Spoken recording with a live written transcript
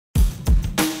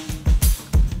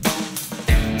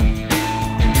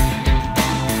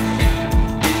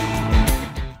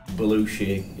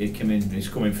Bellusci, he's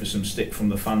coming for some stick from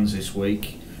the fans this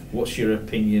week. What's your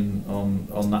opinion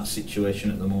on that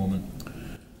situation at the moment?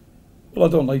 Well,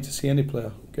 I don't like to see any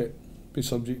player be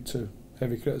subject to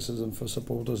heavy criticism for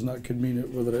supporters, and that could mean it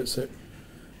whether it's at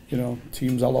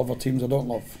teams I love or teams I don't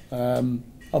love.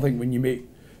 I think when you make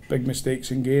big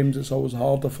mistakes in games, it's always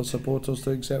harder for supporters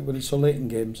to accept when it's so late in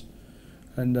games.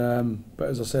 And but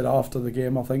as I said after the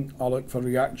game, I think I look for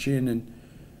reaction, and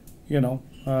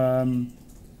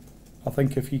I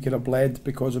think if he could have bled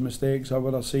because of mistakes, I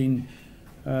would have seen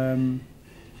Bellusci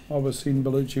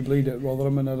bleed at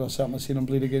Rotherham, and I'd have certainly seen him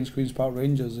bleed against Queen's Park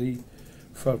Rangers.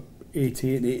 For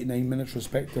 88 and 89 minutes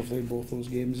respectively in both those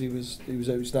games, he was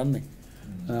outstanding.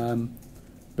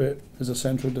 But as a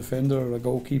central defender or a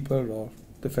goalkeeper or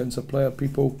defensive player,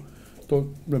 people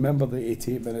don't remember the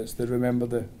 88 minutes. They remember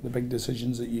the big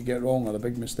decisions that you get wrong or the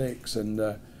big mistakes, and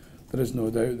there is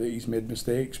no doubt that he's made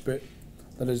mistakes, but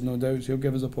there is no doubt he'll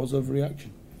give us a positive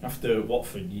reaction. After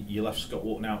Watford, you left Scott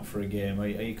Wotton out for a game. Are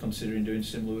you considering doing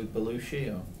similar with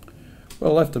Bellusci? Or?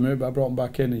 Well, I left him out, but I brought him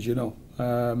back in, as you know.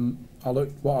 I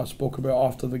looked what I spoke about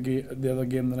after the other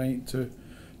game tonight to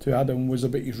Adam was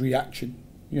about his reaction.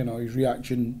 His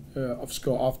reaction of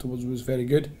Scott afterwards was very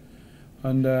good,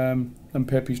 and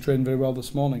Pepe's trained very well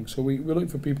this morning. So we look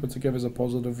for people to give us a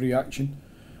positive reaction.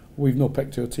 We've not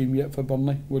picked our team yet for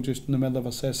Burnley. We're just in the middle of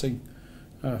assessing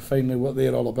finally what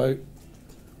they're all about.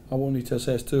 I won't need to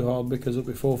assess too hard because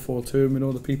it'll be 4-4-2, and we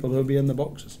know the people who'll be in the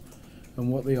boxes and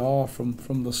what they are, from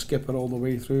the skipper all the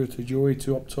way through to Joey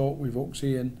to up top with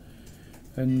Oxy and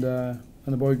the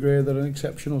boy Gray. They're an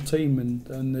exceptional team,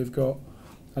 and they've got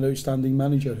an outstanding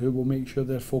manager who will make sure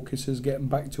their focus is getting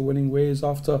back to winning ways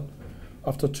after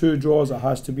 2 draws. It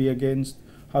has to be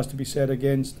said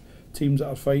against teams that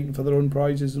are fighting for their own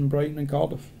prizes in Brighton and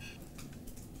Cardiff.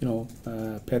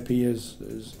 Pepe is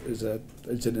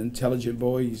an intelligent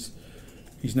boy.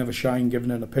 He's never shy in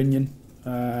giving an opinion,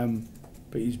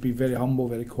 but he's been very humble,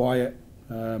 very quiet.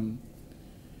 And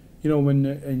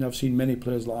I've seen many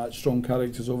players like that, strong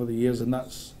characters over the years, and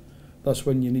that's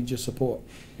when you need your support.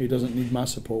 He doesn't need my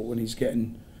support when he's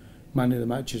getting man of the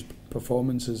matches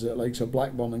performances at likes of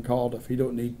Blackburn and Cardiff. He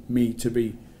don't need me to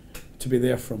be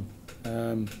there for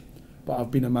him. But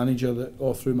I've been a manager that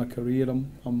all through my career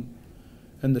I'm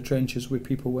in the trenches with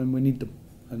people when we need them,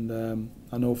 and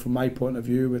I know from my point of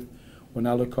view, when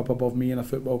I look up above me in a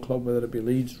football club, whether it be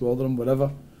Leeds, Rotherham,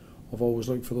 whatever, I've always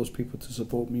looked for those people to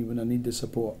support me when I need the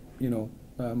support.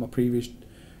 My previous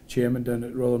chairman down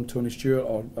at Rotherham, Tony Stewart,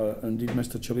 or indeed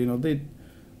Mr. Cellino,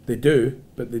 they do,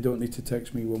 but they don't need to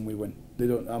text me when we win. They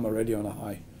don't. I'm already on a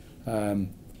high.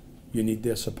 You need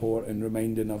their support and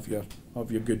reminding of your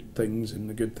good things and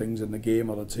the good things in the game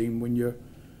or the team when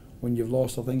you've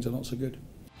lost or things are not so good.